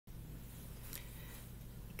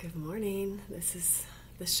Good morning. This is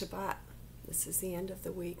the Shabbat. This is the end of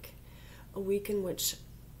the week. A week in which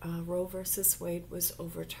Roe versus Wade was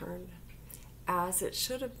overturned, as it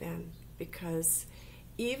should have been, because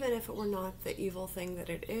even if it were not the evil thing that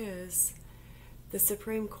it is, the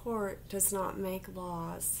Supreme Court does not make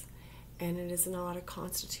laws, and it is not a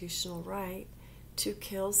constitutional right to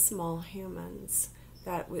kill small humans.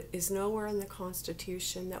 That is nowhere in the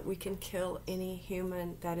Constitution that we can kill any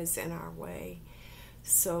human that is in our way.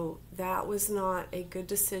 So that was not a good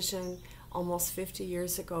decision almost 50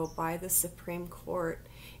 years ago by the Supreme Court.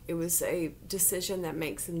 It was a decision that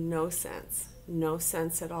makes no sense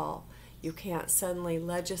at all. You can't suddenly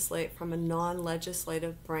legislate from a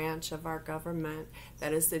non-legislative branch of our government,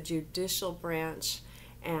 that is the judicial branch,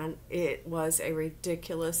 and it was a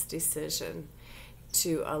ridiculous decision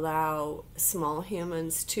to allow small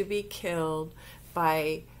humans to be killed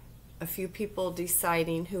by a few people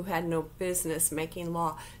deciding who had no business making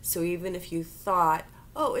law. So even if you thought,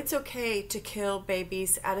 oh, it's okay to kill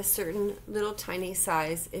babies at a certain little tiny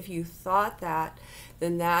size, if you thought that,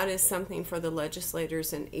 then that is something for the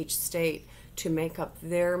legislators in each state to make up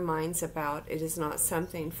their minds about. It is not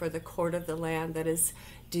something for the court of the land that is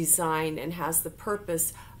designed and has the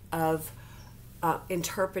purpose of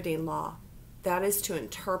interpreting law. That is to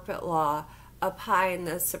interpret law. Up high in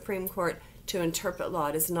the Supreme Court, to interpret law.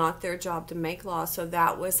 It is not their job to make law, so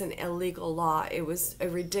that was an illegal law. It was a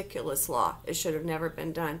ridiculous law. It should have never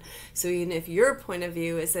been done. So even if your point of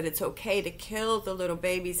view is that it's okay to kill the little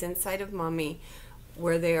babies inside of mommy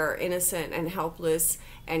where they are innocent and helpless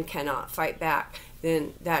and cannot fight back,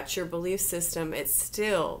 then that's your belief system. It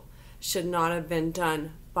still should not have been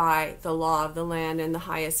done by the law of the land in the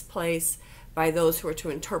highest place, by those who are to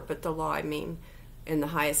interpret the law, in the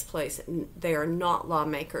highest place. They are not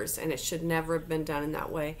lawmakers, and it should never have been done in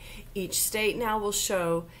that way. Each state now will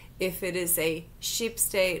show if it is a sheep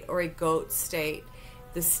state or a goat state.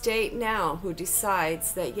 The state now who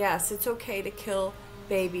decides that yes, it's okay to kill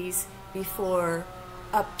babies before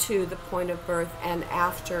up to the point of birth and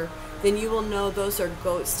after, then you will know those are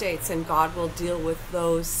goat states, and God will deal with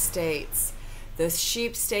those states. The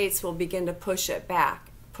sheep states will begin to push it back.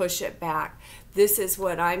 This is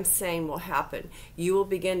what I'm saying will happen. You will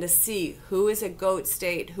begin to see who is a goat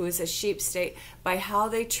state, who is a sheep state, by how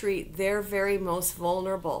they treat their very most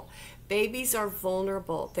vulnerable. Babies are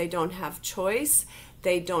vulnerable. They don't have choice.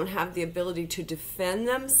 They don't have the ability to defend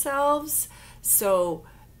themselves. So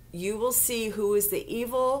you will see who is the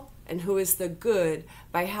evil and who is the good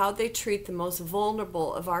by how they treat the most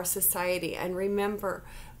vulnerable of our society. And remember,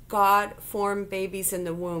 God formed babies in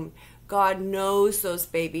the womb. God knows those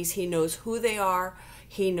babies. He knows who they are.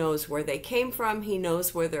 He knows where they came from. He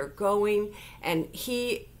knows where they're going. And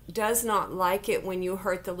He does not like it when you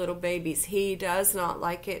hurt the little babies. He does not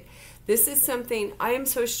like it. This is something I am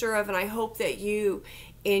so sure of, and I hope that you,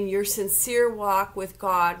 in your sincere walk with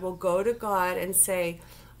God, will go to God and say,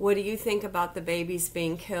 what do you think about the babies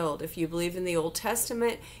being killed? If you believe in the Old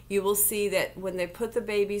Testament, you will see that when they put the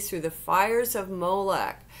babies through the fires of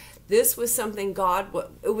Molech, this was something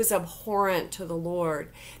it was abhorrent to the Lord.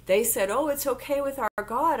 They said, oh, it's okay with our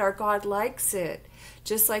God likes it.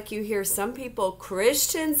 Just like you hear some people,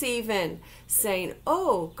 Christians even, saying,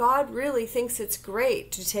 oh, God really thinks it's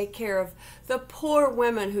great to take care of the poor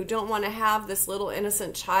women who don't want to have this little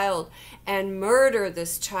innocent child and murder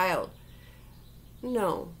this child.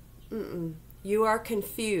 No, you are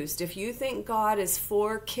confused. If you think God is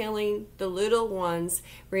for killing the little ones,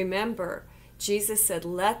 remember, Jesus said,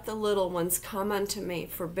 let the little ones come unto me,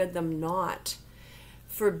 forbid them not.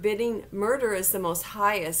 Forbidding, murder is the most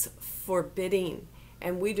highest forbidding.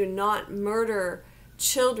 And we do not murder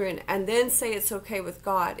children and then say it's okay with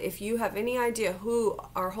God. If you have any idea who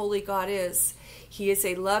our holy God is, He is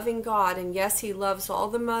a loving God. And yes, He loves all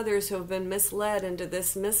the mothers who have been misled into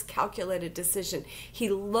this miscalculated decision. He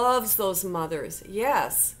loves those mothers,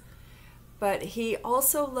 yes. But He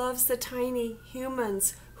also loves the tiny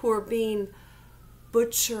humans who are being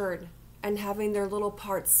butchered and having their little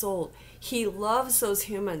parts sold. He loves those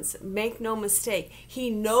humans. Make no mistake. He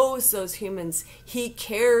knows those humans. He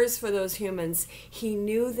cares for those humans. He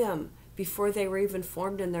knew them before they were even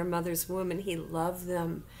formed in their mother's womb, and He loved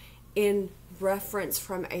them in reference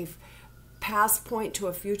from a past point to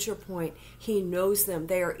a future point. He knows them.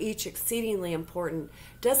 They are each exceedingly important.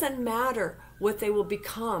 Doesn't matter what they will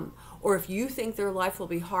become, or if you think their life will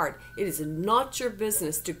be hard. It is not your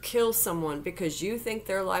business to kill someone because you think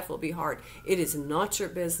their life will be hard. It is not your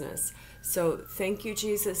business. So thank you,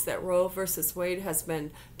 Jesus, that Roe versus Wade has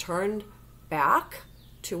been turned back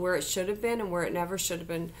to where it should have been and where it never should have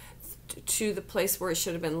been, to the place where it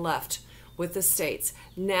should have been left with the states.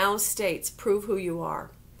 Now, states, prove who you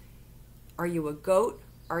are. Are you a goat?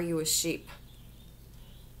 Are you a sheep?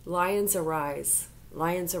 Lions arise.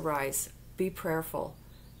 Lions arise. Be prayerful.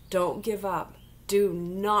 Don't give up. Do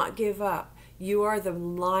not give up. You are the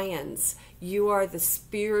lions. You are the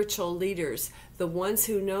spiritual leaders, the ones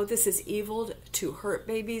who know this is evil to hurt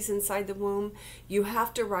babies inside the womb. You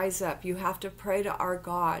have to rise up. You have to pray to our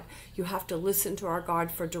God. You have to listen to our God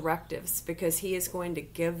for directives, because He is going to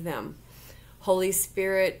give them. Holy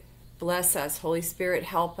Spirit, bless us. Holy Spirit,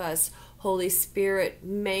 help us. Holy Spirit,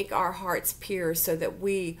 make our hearts pure so that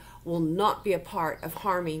we will not be a part of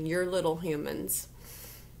harming your little humans.